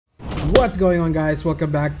What's going on, guys?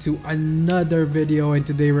 Welcome back to another video, and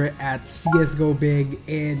today we're at CSGOBIG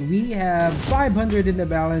and we have 500 in the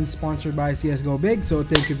balance, sponsored by CSGOBIG. So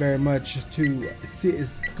thank you very much to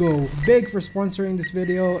CSGOBIG for sponsoring this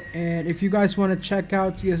video. And if you guys want to check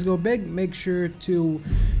out CSGOBIG, make sure to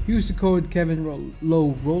use the code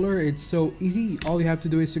KevinLowRoller. It's so easy. All you have to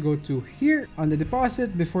do is to go to here on the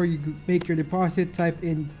deposit. Before you make your deposit, type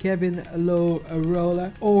in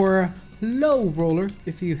KevinLowRoller or Low Roller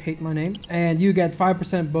if you hate my name, and you get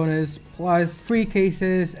 5% bonus plus free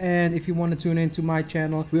cases. And if you want to tune into my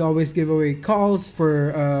channel, we always give away calls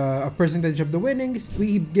for a percentage of the winnings.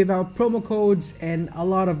 We give out promo codes and a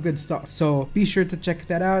lot of good stuff, so be sure to check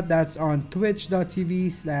that out. That's on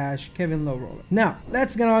twitch.tv/KevinLowRoller. Now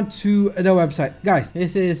let's get on to the website, guys.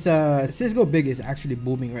 This is CSGOBIG is actually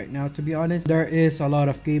booming right now, to be honest. There is a lot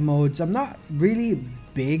of game modes. I'm not really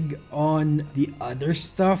big on the other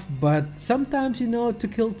stuff, but sometimes, you know, to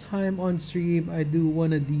kill time on stream, I do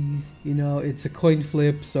one of these. You know, it's a coin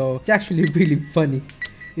flip, so it's actually really funny.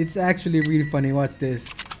 It's actually really funny. Watch this.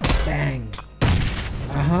 Bang.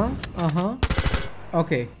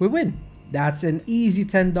 Okay, we win. That's an easy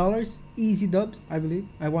 $10. Easy dubs, I believe.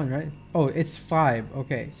 I won, right? Oh, it's 5.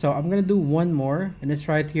 Okay, so I'm gonna do one more, and it's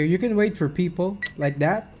right here. You can wait for people like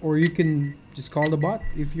that, or you can just call the bot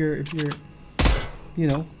if you're you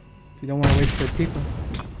know, if you don't want to wait for people.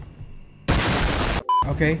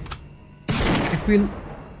 Okay.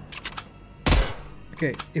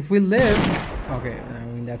 If we live. Okay, I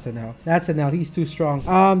mean, that's an L. That's an L. He's too strong.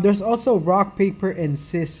 There's also rock, paper, and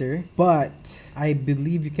scissor, but I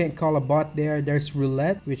believe you can't call a bot there. There's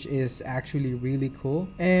roulette, which is actually really cool.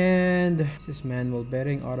 And this is manual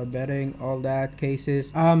betting, auto betting, all that,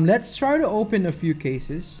 cases. Let's try to open a few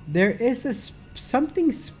cases. There is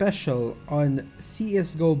something special on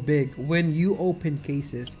CSGOBIG when you open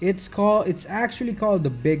cases. It's actually called the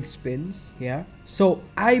big spins. Yeah, so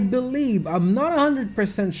I believe, I'm not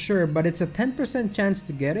 100% sure, but it's a 10% chance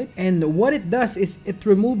to get it. And what it does is it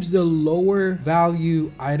removes the lower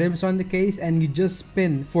value items on the case, and you just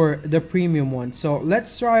spin for the premium one. So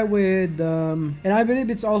let's try with and I believe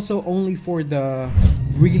it's also only for the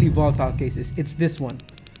really volatile cases. It's this one.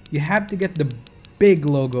 You have to get the big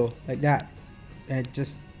logo like that. And it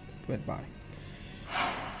just went by.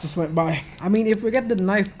 Just went by. I mean, if we get the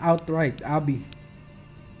knife outright, I'll be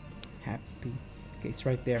happy. Okay, it's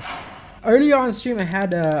right there. Earlier on stream, I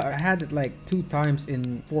had it like 2 times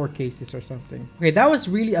in 4 cases or something. Okay, that was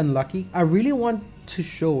really unlucky. I really want to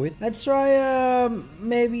show it. Let's try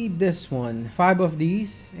maybe this one. 5 of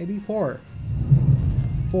these, maybe 4.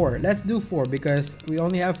 4. Let's do 4 because we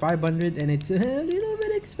only have 500 and it's a little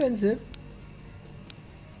bit expensive.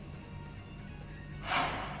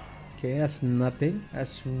 Okay, that's nothing.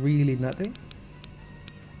 That's really nothing.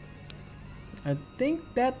 I think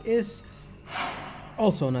that is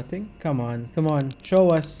also nothing. Come on, come on, show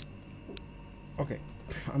us. Okay,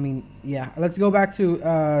 I mean, yeah, let's go back to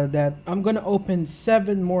that. I'm gonna open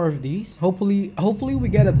 7 more of these. Hopefully we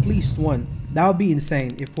get at least one. That would be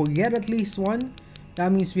insane. If we get at least one, that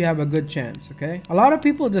means we have a good chance. Okay, a lot of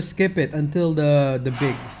people just skip it until the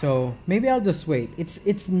big, so maybe I'll just wait.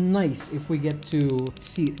 It's nice if we get to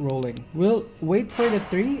see it rolling. We'll wait for the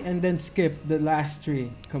 3 and then skip the last 3.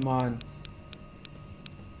 Come on.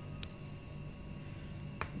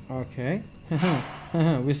 Okay.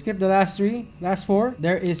 We skipped the last 3, last 4.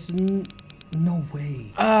 There is no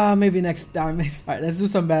way. Maybe next time. Maybe. All right, let's do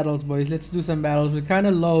some battles, boys. Let's do some battles. We're kind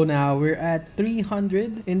of low now. We're at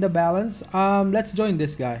 300 in the balance. Let's join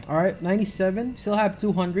this guy. All right, 97. Still have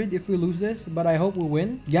 200 if we lose this, but I hope we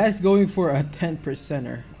win. Guys going for a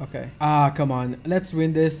 10%er. Okay. Come on. Let's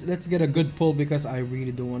win this. Let's get a good pull because I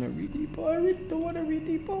really don't want to redepot. I really don't want to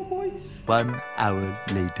redepot, boys. 1 hour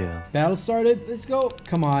later. Battle started. Let's go.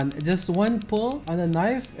 Come on. Just one pull on a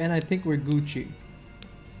knife and I think we're Gucci.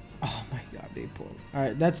 Oh my god, they pulled. All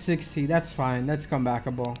right, that's 60. That's fine. That's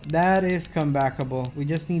comebackable. That is comebackable. We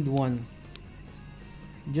just need one.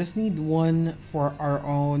 Just need one for our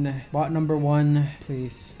own. Bot number 1,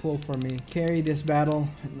 please pull for me. Carry this battle.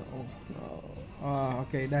 No.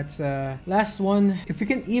 Okay, that's last one. If we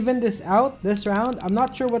can even this out this round, I'm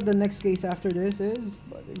not sure what the next case after this is,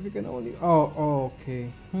 but if we can only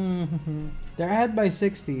okay. They're ahead by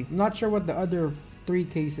 60. I'm not sure what the other 3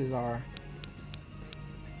 cases are.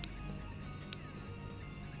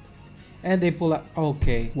 And they pull out.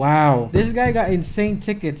 Okay, wow, this guy got insane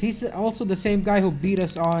tickets. He's also the same guy who beat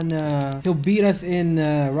us on he'll beat us in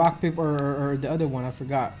rock paper or the other one, I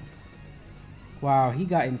forgot. Wow, he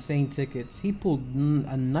got insane tickets. He pulled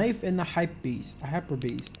a knife and a hyper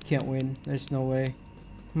beast. Can't win. There's no way.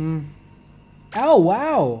 Oh,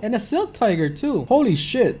 wow. And a Silk Tiger, too. Holy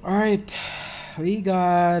shit. All right. We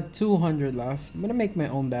got 200 left. I'm gonna make my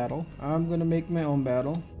own battle.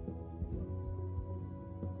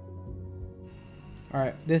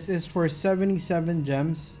 Alright, this is for 77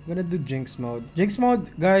 gems. I'm gonna do Jinx mode. Jinx mode,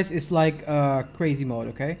 guys, is like crazy mode,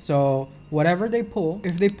 okay? So, whatever they pull,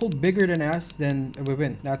 if they pull bigger than us, then we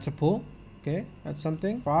win. That's a pull. Okay, that's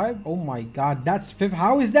something. 5. Oh my god, that's 50.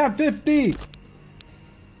 How is that 50?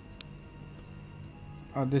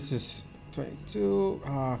 Oh, this is 22.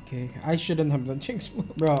 Okay, I shouldn't have done Jinx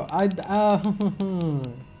mode. Bro,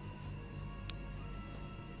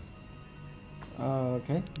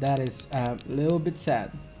 okay, that is a little bit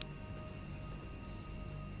sad.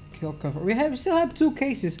 Kill cover. We still have 2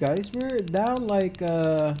 cases, guys. We're down like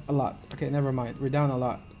a lot. Okay, never mind. We're down a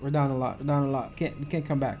lot. We can't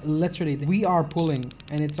come back. Literally, we are pulling,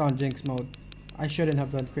 and it's on Jinx mode. I shouldn't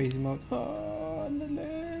have done crazy mode.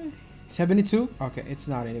 72. Okay, it's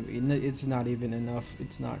not even enough.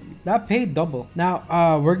 It's not. That paid double.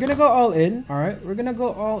 Now, we're gonna go all in. All right, we're gonna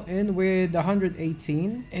go all in with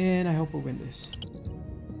 118, and I hope we win this.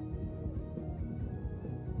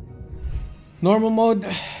 Normal mode.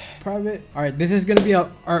 Private. All right, this is gonna be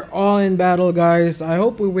our all-in battle, guys. I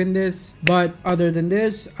hope we win this, but other than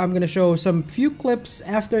this, I'm gonna show some few clips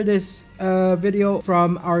after this video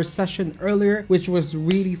from our session earlier, which was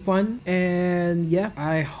really fun. And yeah,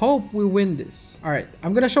 I hope we win this. All right,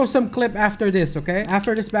 I'm gonna show some clip after this. Okay,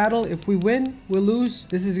 after this battle, if we win, we lose.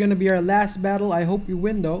 This is gonna be our last battle. I hope we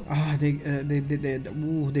win though.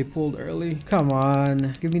 They pulled early. Come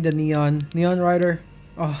on, give me the neon rider.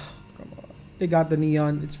 Oh, they got the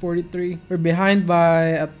neon. It's 43. We're behind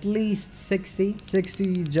by at least 60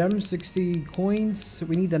 gems, 60 coins.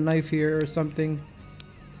 We need a knife here or something.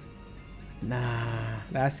 Nah.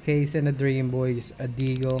 Last case and a dream, boys. A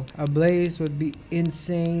deagle. A blaze would be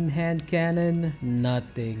insane. Hand cannon.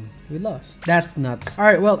 Nothing. We lost. That's nuts.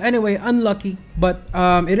 Alright, well, anyway, unlucky. But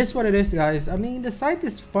it is what it is, guys. I mean, the site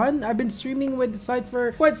is fun. I've been streaming with the site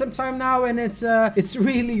for quite some time now, and it's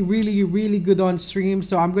really good on stream.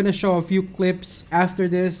 So I'm gonna show a few clips after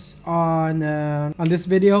this on this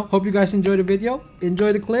video. Hope you guys enjoy the video.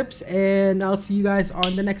 Enjoy the clips, and I'll see you guys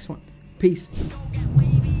on the next one. Peace.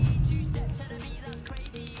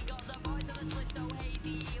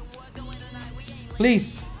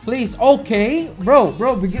 Please, okay, bro,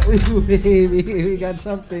 we got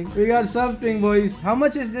something. We got something, boys. How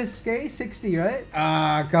much is this case? 60, right?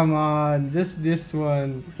 Ah, come on, just this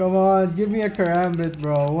one. Come on, give me a karambit,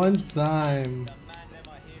 bro, one time.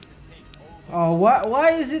 Oh,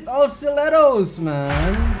 why is it all stilettos,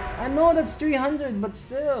 man? I know that's 300, but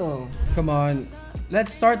still. Come on,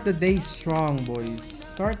 let's start the day strong, boys.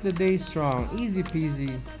 Start the day strong, easy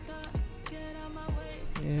peasy.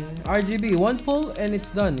 Yeah. RGB, one pull and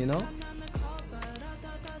it's done, you know.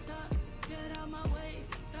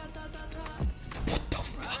 What the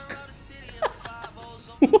fuck?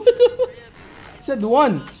 What the fuck? It said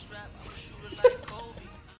one.